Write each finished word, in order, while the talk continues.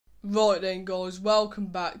Right then guys, welcome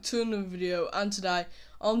back to another video, and today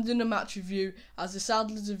I'm doing a match review as the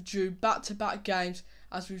Saddlers have drew back-to-back games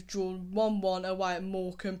as we've drawn 1-1 away at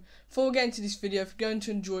Morecambe. Before we get into this video, if you're going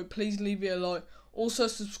to enjoy it, please leave it a like. Also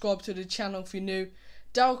subscribe to the channel if you're new.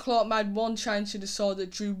 Darryl Clark made one change to the side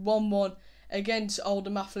that drew 1-1 against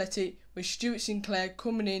Oldham Athletic, with Stuart Sinclair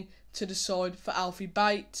coming in to the side for Alfie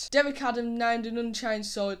Bates. Derek Adams named an unchanged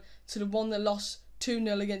side to the one that lost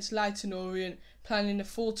 2-0 against Leyton Orient, playing in a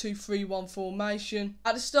 4-2-3-1 formation.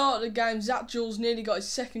 At the start of the game, Zach Jules nearly got his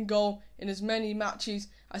second goal in as many matches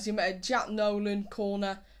as he met a Jack Nolan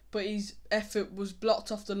corner, but his effort was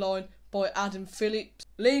blocked off the line by Adam Phillips.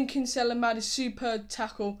 Liam Kinsella made a superb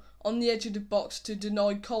tackle on the edge of the box to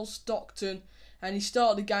deny Cole Stockton, and he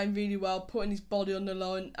started the game really well, putting his body on the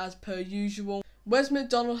line as per usual. Wes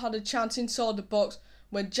McDonald had a chance inside the box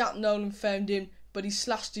when Jack Nolan found him, but he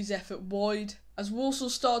slashed his effort wide. As Walsall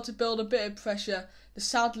started to build a bit of pressure, the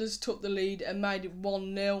Saddlers took the lead and made it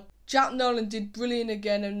 1-0. Jack Nolan did brilliant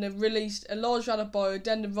again and then released Elijah Adebayo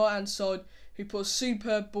down the right hand side, who put a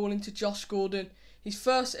superb ball into Josh Gordon. His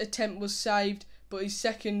first attempt was saved, but his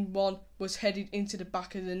second one was headed into the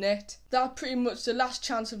back of the net. That was pretty much the last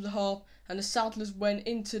chance of the half, and the Saddlers went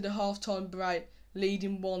into the half-time break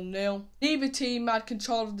leading 1-0. Neither team had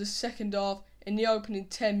control of the second half in the opening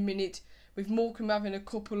 10 minutes, with Morecambe having a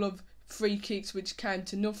couple of free kicks which came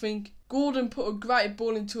to nothing. Gordon put a great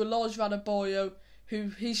ball into Elijah Adebayo, who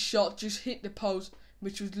his shot just hit the post,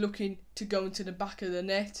 which was looking to go into the back of the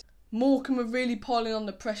net. Morecambe were really piling on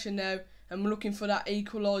the pressure now and were looking for that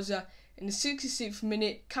equaliser. In the 66th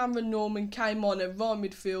minute, Cameron Norman came on at right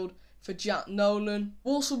midfield for Jack Nolan.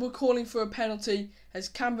 Walsall were calling for a penalty as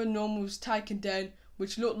Cameron Norman was taken down,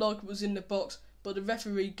 which looked like it was in the box, but the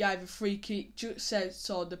referee gave a free kick just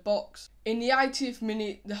outside the box. In the 80th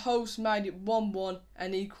minute, the hosts made it 1-1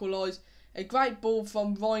 and equalised. A great ball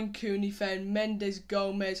from Ryan Cooney found Mendes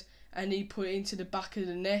Gomez and he put it into the back of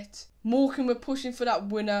the net. Morecambe were pushing for that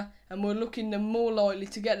winner and were looking the more likely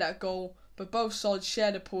to get that goal, but both sides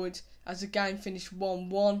shared a point as the game finished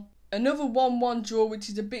 1-1. Another 1-1 draw, which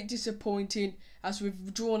is a bit disappointing as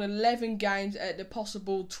we've drawn 11 games at the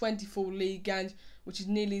possible 24 league games, which is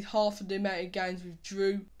nearly half of the amount of games we've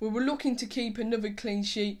drew. We were looking to keep another clean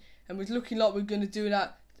sheet and was looking like we were going to do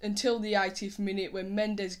that until the 80th minute when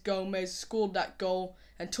Mendes Gomez scored that goal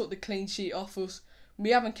and took the clean sheet off us.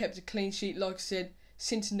 We haven't kept a clean sheet, like I said,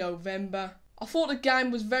 since November. I thought the game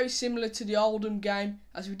was very similar to the Oldham game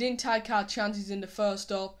as we didn't take our chances in the first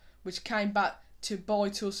half, which came back to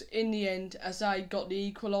bite us in the end as they got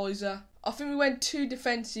the equaliser. I think we went too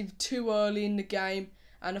defensive too early in the game,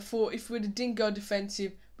 and I thought if we didn't go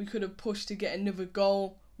defensive we could have pushed to get another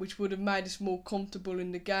goal, which would have made us more comfortable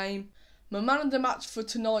in the game. My man of the match for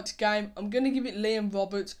tonight's game, I'm going to give it Liam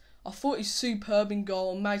Roberts. I thought he's superb in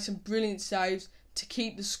goal and made some brilliant saves to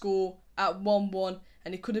keep the score at 1-1,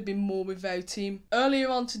 and it could have been more without him. Earlier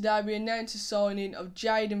on today we announced the signing of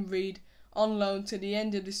Jaden Reed on loan to the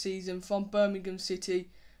end of the season from Birmingham City.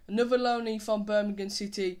 Another loanee from Birmingham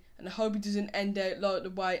City, and I hope he doesn't end out like the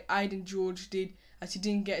way Aidan George did, as he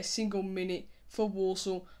didn't get a single minute for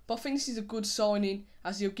Walsall. But I think this is a good signing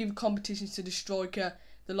as he'll give competitions to the striker,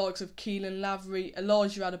 the likes of Keelan Lavery,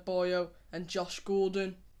 Elijah Adebayo and Josh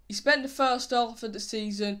Gordon. He spent the first half of the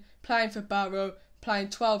season playing for Barrow,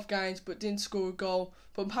 playing 12 games but didn't score a goal,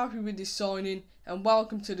 but I'm happy with this signing and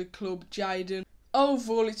welcome to the club, Jaden.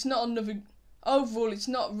 Overall, it's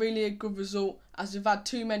not really a good result as we've had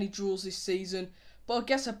too many draws this season, but I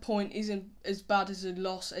guess a point isn't as bad as a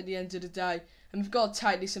loss at the end of the day, and we've got to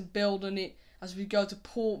take this and build on it as we go to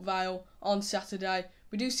Port Vale on Saturday.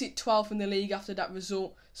 We do sit 12th in the league after that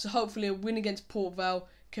result, so hopefully a win against Port Vale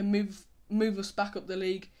can move us back up the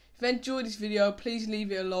league. If you enjoyed this video, please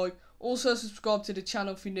leave it a like. Also subscribe to the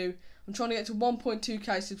channel if you're new. I'm trying to get to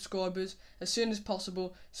 1.2k subscribers as soon as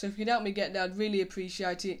possible, so if you could help me get there, I'd really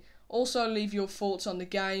appreciate it. Also leave your thoughts on the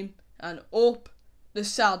game, and up the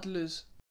Saddlers.